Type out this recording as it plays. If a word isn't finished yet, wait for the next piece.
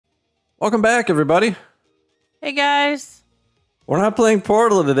Welcome back, everybody. Hey guys. We're not playing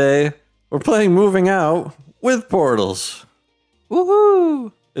Portal today. We're playing Moving Out with Portals.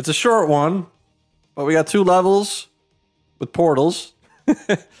 Woohoo! It's a short one, but we got 2 levels with portals.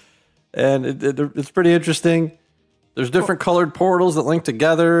 And it's pretty interesting. There's different colored portals that link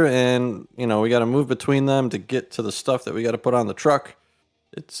together, and we got to move between them to get to the stuff that we got to put on the truck.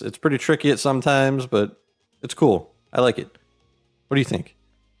 It's pretty tricky at sometimes, but it's cool. I like it. What do you think?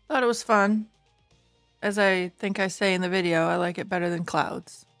 Thought it was fun. As I think I say in the video, I like it better than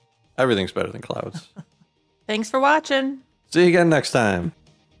clouds. Everything's better than clouds. Thanks for watching. See you again next time.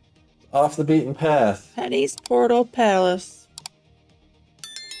 Off the beaten path. Penny's Portal Palace.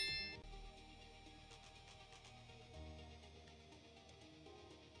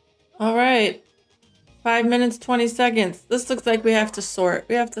 All right. 5 minutes, 20 seconds. This looks like we have to sort.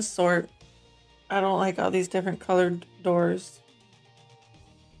 We have to sort. I don't like all these different colored doors.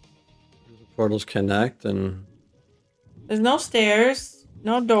 The portals connect and... There's no stairs.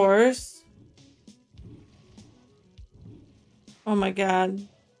 No doors. Oh my god.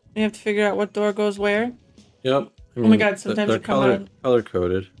 We have to figure out what door goes where. Yep. Oh my god, sometimes they're you come out. color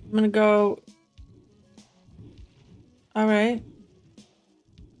coded. I'm gonna go. All right.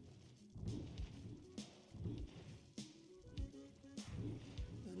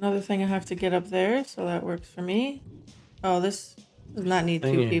 There's another thing I have to get up there, so that works for me. Oh, this does not need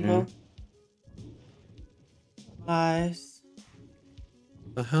 2 people. Lies.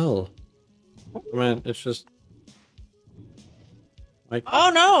 The hell? I mean, it's just... Like,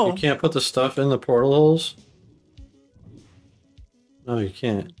 oh no! You can't put the stuff in the portal holes? No, you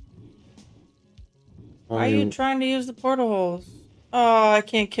can't. Why are you trying to use the portal holes? Oh, I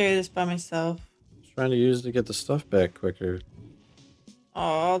can't carry this by myself. Trying to use it to get the stuff back quicker.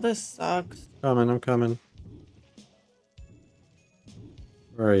 Oh, this sucks. I'm coming.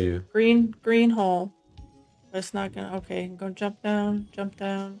 Where are you? Green hole. But it's not gonna... Okay, go jump down, jump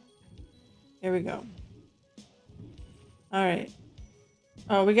down. Here we go. Alright.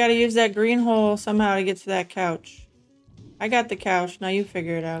 Oh, we gotta use that green hole somehow to get to that couch. I got the couch, now you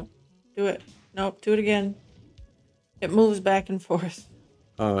figure it out. Do it. Nope, do it again. It moves back and forth.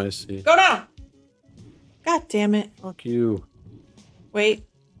 Oh, I see. Go down! God damn it. Fuck you. Wait.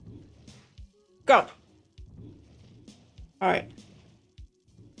 Go! Alright.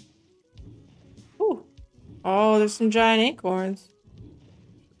 Ooh. Oh, there's some giant acorns.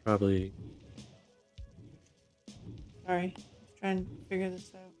 Probably... Sorry. Just trying to figure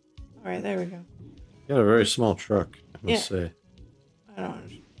this out. Alright, there we go. You got a very small truck, I must say. I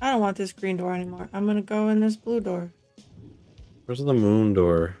don't want this green door anymore. I'm gonna go in this blue door. Where's the moon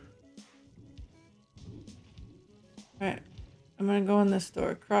door? Alright. I'm gonna go in this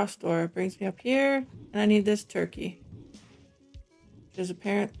door. Cross door. It brings me up here. And I need this turkey. Which is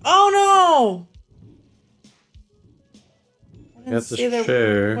apparent. Oh no! I didn't see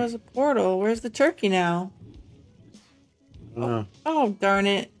there was a portal. Where's the turkey now? I don't know. Oh, darn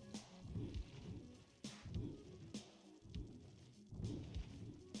it.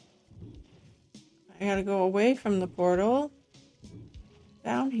 I gotta go away from the portal.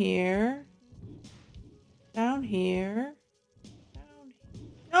 Down here. Down here.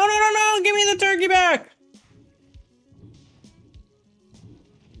 Down here. No! Give me the turkey back!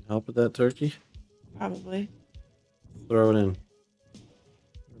 Help with that turkey? Probably. Throw it in.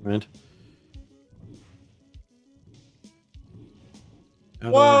 Never mind.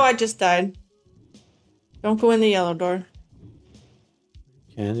 Whoa, I just died. Don't go in the yellow door.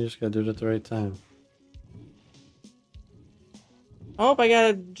 You just gotta do it at the right time. Oh, I got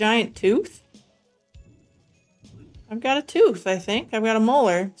a giant tooth? I've got a tooth, I think. I've got a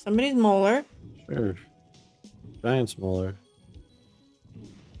molar. Somebody's molar. Sure. Giant's molar.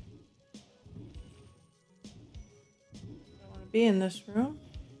 I want to be in this room.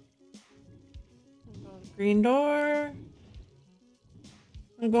 I'll go to the green door.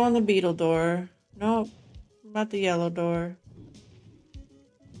 I'm gonna go on the beetle door. Nope. About the yellow door.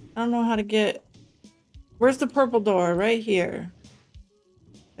 I don't know how to get... Where's the purple door? Right here.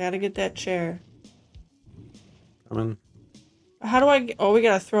 Gotta get that chair. Coming. How do I get... Oh, we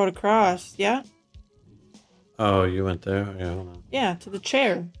gotta throw it across. Yeah? Oh, you went there? Yeah, hold on. Yeah, to the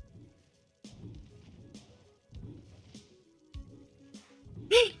chair.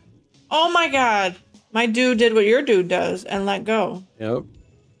 Oh my god. My dude did what your dude does and let go. Yep.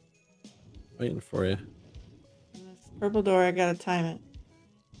 Waiting for you. And this purple door, I gotta time it.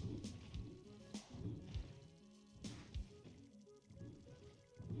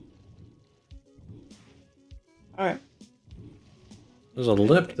 Alright. There's a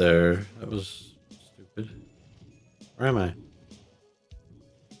lip there. That was stupid. Where am I?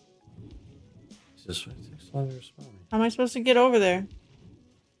 Jesus, it takes longer to spawn me. How am I supposed to get over there?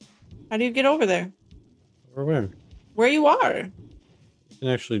 How do you get over there? Or where? Where you are? You can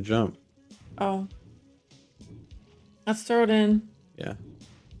actually jump. Oh. Let's throw it in. Yeah.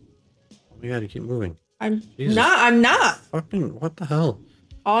 Oh my god, you keep moving. I'm Jesus. not. I'm not. Fucking, what the hell?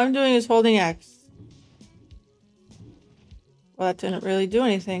 All I'm doing is holding X. Well, that didn't really do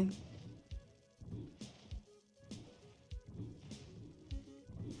anything.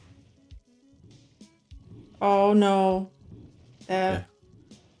 Oh no. Yeah.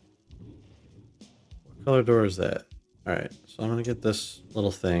 What color door is that? Alright, so I'm gonna get this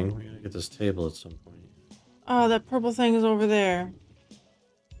little thing. We're gonna get this table at some point. Oh, that purple thing is over there.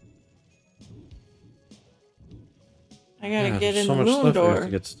 I gotta get in so the much moon stuff we have door.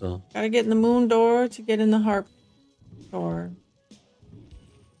 to get still. Gotta get in the moon door to get in the harp door.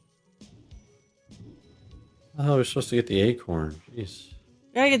 Oh, we're supposed to get the acorn. Jeez.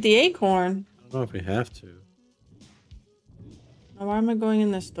 Gotta get the acorn. I don't know if we have to. Now, why am I going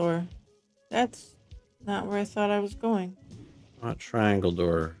in this door? That's not where I thought I was going. Not triangle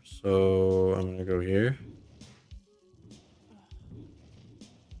door. So I'm gonna go here.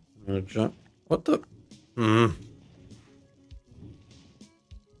 I'm gonna jump. What the?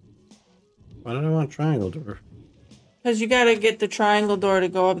 Why did I want triangle door? Because you gotta get the triangle door to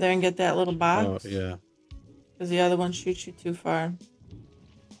go up there and get that little box. Oh, yeah. Because the other one shoots you too far.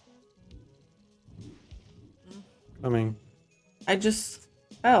 Coming. I just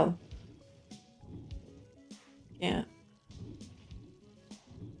fell. Yeah.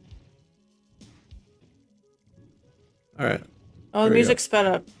 Alright. Oh, the Here we music's sped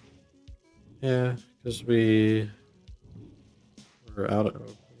up. Yeah, because we were out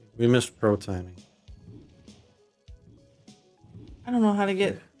of... We missed pro timing. I don't know how to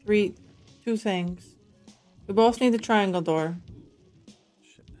get two things. We both need the triangle door.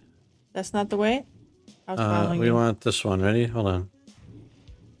 Shit. That's not the way? I was following We you. want this one. Ready? Hold on.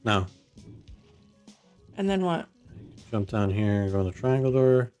 Now. And then what? Jump down here and go in the triangle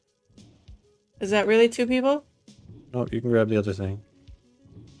door. Is that really two people? No, you can grab the other thing.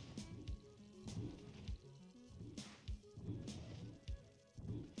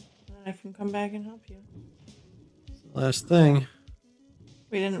 Then I can come back and help you. Last thing.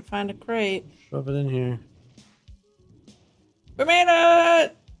 We didn't find a crate. Shove it in here. We made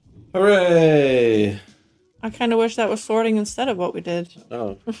it! Hooray! I kind of wish that was sorting instead of what we did.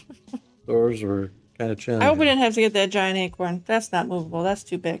 Oh. Doors were kind of challenging. I hope we didn't have to get that giant acorn. That's not movable. That's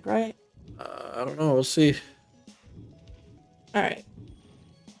too big, right? I don't know. We'll see. All right.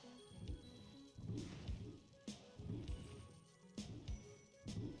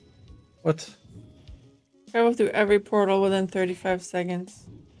 What? Travel through every portal within 35 seconds.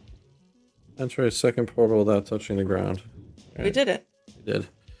 Enter a second portal without touching the ground. We did it. We did.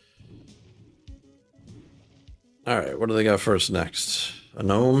 Alright, what do they got for us next? A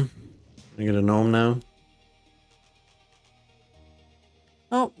gnome? You get a gnome now?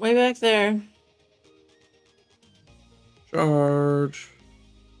 Oh, way back there. Charge.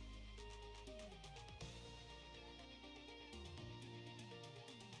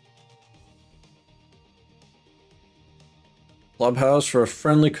 Clubhouse for a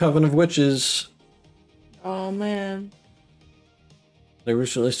friendly coven of witches. Oh, man. They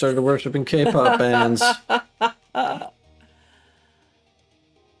recently started worshiping K-pop bands.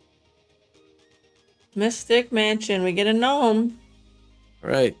 Mystic Mansion. We get a gnome.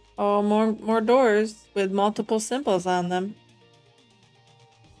 Right. Oh, more doors with multiple symbols on them.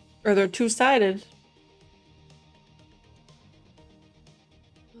 Or they're two-sided.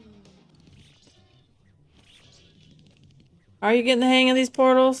 Are you getting the hang of these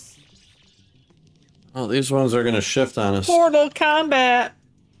portals? Oh, these ones are gonna shift on us. Portal combat.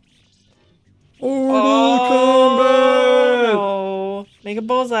 Portal combat! Oh, make a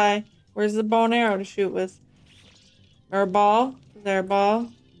bullseye. Where's the bow and arrow to shoot with? Or a ball? Is there a ball?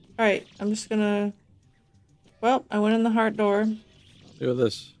 Alright, I'm just gonna... Well, I went in the heart door. Do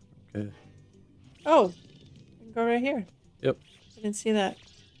this. Okay. Oh, I can go right here. Yep. I didn't see that.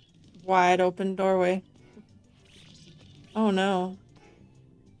 Wide open doorway. Oh no.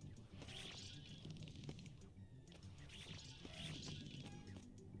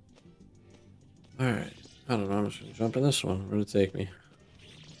 Alright. I don't know. I'm just gonna jump in this one. Where'd it take me?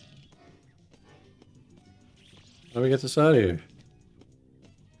 How do we get this out of here?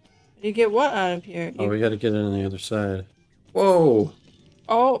 You get what out of here? Oh, we gotta get in on the other side. Whoa!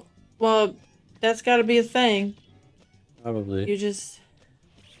 Oh, well, that's gotta be a thing. Probably. You just...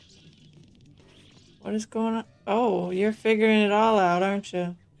 What is going on? Oh, you're figuring it all out, aren't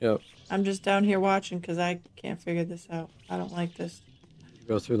you? Yep. I'm just down here watching because I can't figure this out. I don't like this.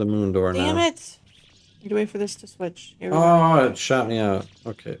 Go through the moon door now. Damn it! Need to wait for this to switch. Here we go. Oh, it shot me out.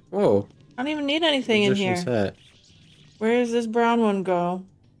 Okay. Whoa. I don't even need anything in here. Magician's hat. Where does this brown one go?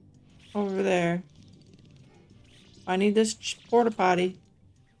 Over there. I need this porta potty.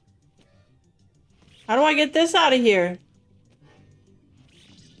 How do I get this out of here?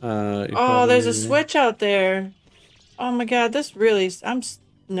 Oh, there's a switch out there. Oh my god, this really...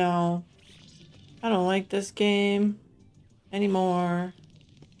 No. I don't like this game anymore.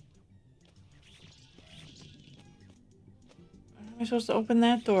 How am I supposed to open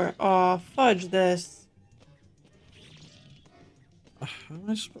that door? Oh, fudge this. How am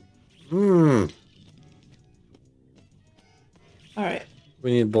I supposed... Alright.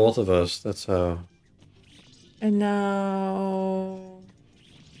 We need both of us. That's how... And now...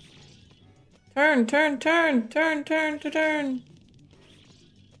 Turn, turn, turn, turn, turn, to turn.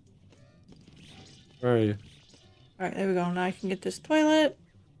 Where are you? Alright, there we go. Now I can get this toilet.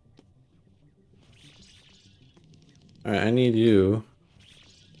 Alright, I need you.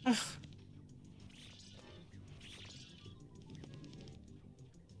 Ugh.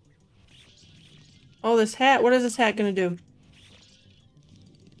 Oh, this hat. What is this hat gonna do?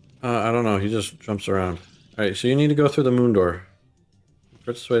 I don't know. He just jumps around. Alright, so you need to go through the moon door.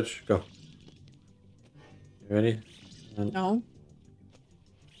 Press the switch. Go. You ready? No.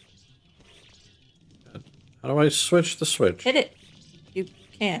 How do I switch the switch? Hit it. You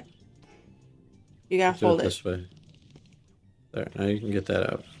can't. You gotta Do hold it it. this way. There. Now you can get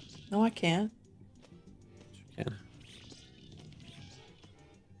that out. No, I can't. You can.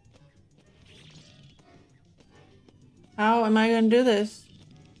 How am I gonna do this?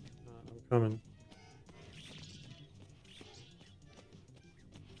 I'm coming.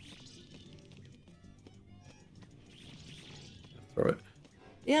 Throw it.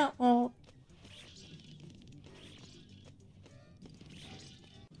 Yeah, well...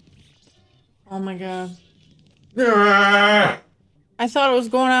 Oh my god. I thought it was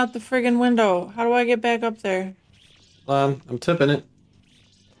going out the friggin' window. How do I get back up there? Hold on. I'm tipping it.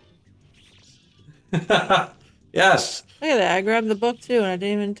 Yes! Look at that. I grabbed the book too, and I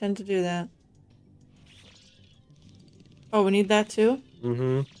didn't even intend to do that. Oh, we need that too?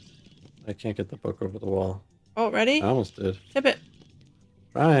 Mm-hmm. I can't get the book over the wall. Oh, ready? I almost did. Tip it.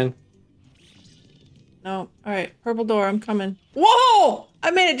 Trying. No. Alright. Purple door. I'm coming. Whoa!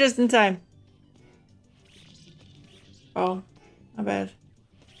 I made it just in time. Oh. My bad.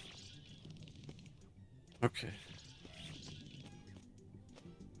 Okay.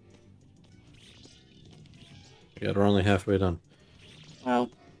 Yeah, we're only halfway done. Well,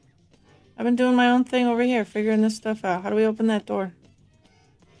 I've been doing my own thing over here, figuring this stuff out. How do we open that door?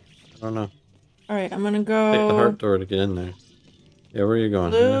 I don't know. Alright, I'm gonna go... Take the heart door to get in there. Yeah, where are you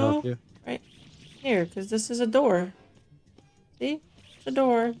going? Can I help you? Right here, because this is a door. See? It's a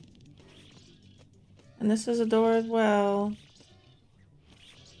door. And this is a door as well.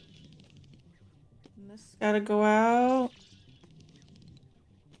 And this gotta go out.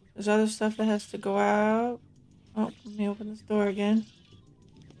 There's other stuff that has to go out. Oh, let me open this door again.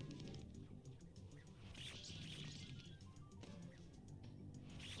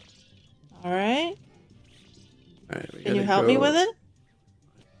 Alright. Alright, we Can you gotta help me go. with it?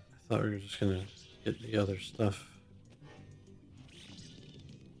 I thought we were just gonna get the other stuff.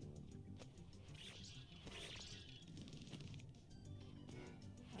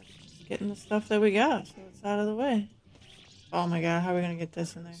 Just getting the stuff that we got, so it's out of the way. Oh my god, how are we gonna get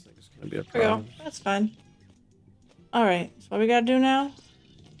this in there? This thing is gonna be a There we go. problem. That's fine. Alright, so what we gotta do now?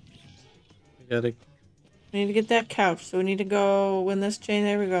 We gotta. We need to get that couch, so we need to go win this chain.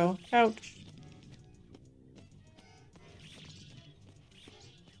 There we go. Couch.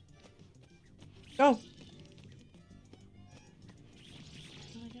 Go. Oh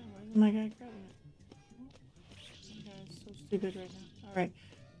my god, why isn't my guy grabbing it? Oh my god, it's so stupid right now. Alright.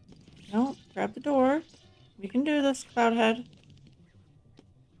 No, grab the door. We can do this, Cloudhead.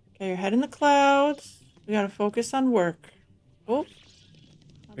 Okay, your head in the clouds. We gotta focus on work. Oh.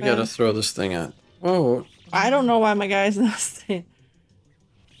 my We gotta bad. throw this thing out. Whoa. I don't know why my guy's not staying.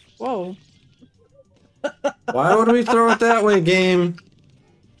 Whoa. Why would we throw it that way, game?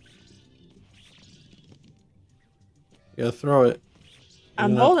 You gotta throw it.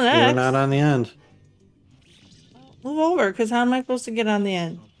 I'm holding You're X. not on the end. Move over, because how am I supposed to get on the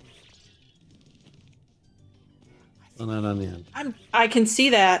end? Still not on the end. I can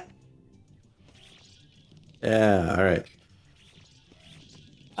see that. Yeah, alright.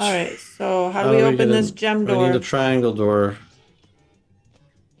 Alright, so how do we open this gem We door? need a triangle door.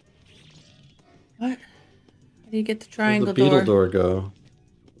 What? How do you get the Where'd triangle the beetle door? door go?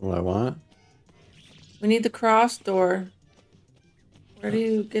 What I want? We need the cross door. Where do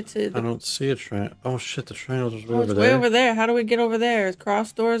you get to I the... don't see a train. Oh shit, the train was way Oh, over it's there. way over there. How do we get over there? Is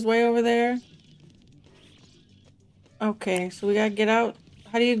cross doors way over there? Okay, so we gotta get out.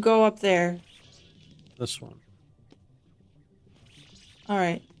 How do you go up there? This one.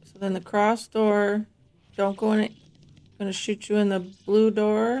 Alright, so then the cross door. Don't go in it. Gonna shoot you in the blue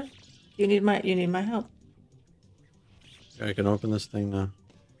door. You need my help. I can open this thing now.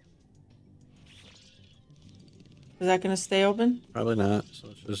 Is that gonna stay open? Probably not. So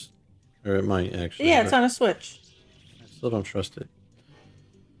it's just, or it might actually. Yeah, it's on a switch. I still don't trust it.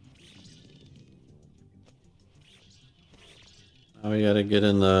 Now we gotta get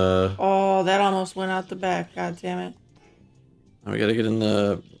in the. Oh, that almost went out the back. God damn it. Now we gotta get in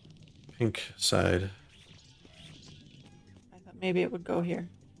the pink side. I thought maybe it would go here.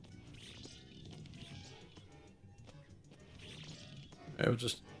 I would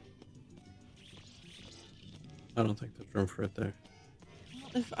just. I don't think there's room for it there.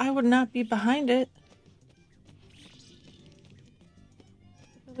 If I would not be behind it.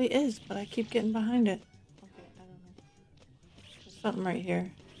 It really is, but I keep getting behind it. Okay, I don't know. There's something right here.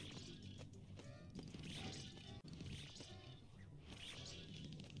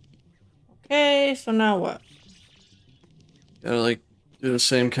 Okay, so now what? Gotta like do the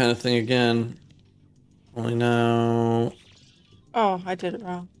same kind of thing again. Only now. Oh, I did it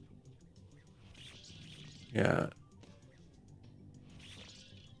wrong. Yeah.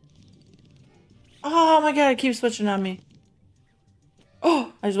 Oh my god, it keeps switching on me.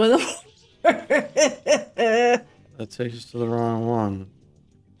 Oh, I just went the... That takes us to the wrong one.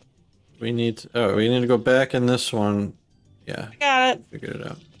 We need to, oh, we need to go back in this one. Yeah, I got it. figured it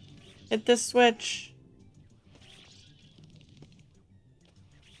out. Hit the switch.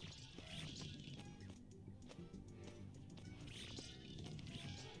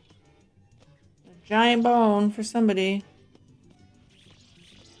 A giant bone for somebody.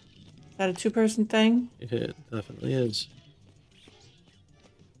 Is that a two-person thing? It definitely is.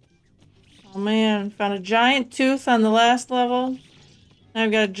 Oh man, found a giant tooth on the last level. Now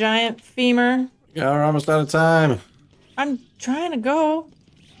I've got a giant femur. Yeah, we're almost out of time. I'm trying to go.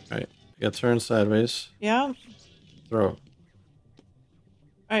 Alright, you gotta turn sideways. Yeah. Throw.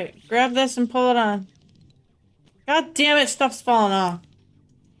 Alright, grab this and pull it on. God damn it, stuff's falling off.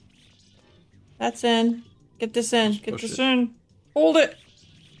 That's in. Get this in. Get push this it. in. Hold it.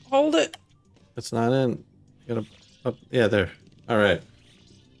 Hold it. It's not in. You gotta, up, yeah, there. Alright.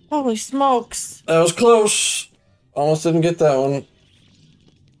 Holy smokes. That was close. Almost didn't get that one.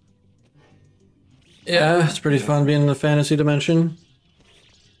 Yeah, it's pretty fun being in the fantasy dimension.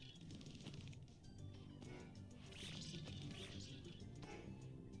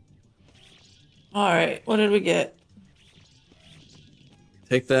 Alright, what did we get?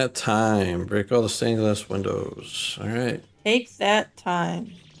 Take that time. Break all the stained glass windows. Alright. Take that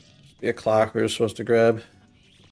time. Be a clock we were supposed to grab.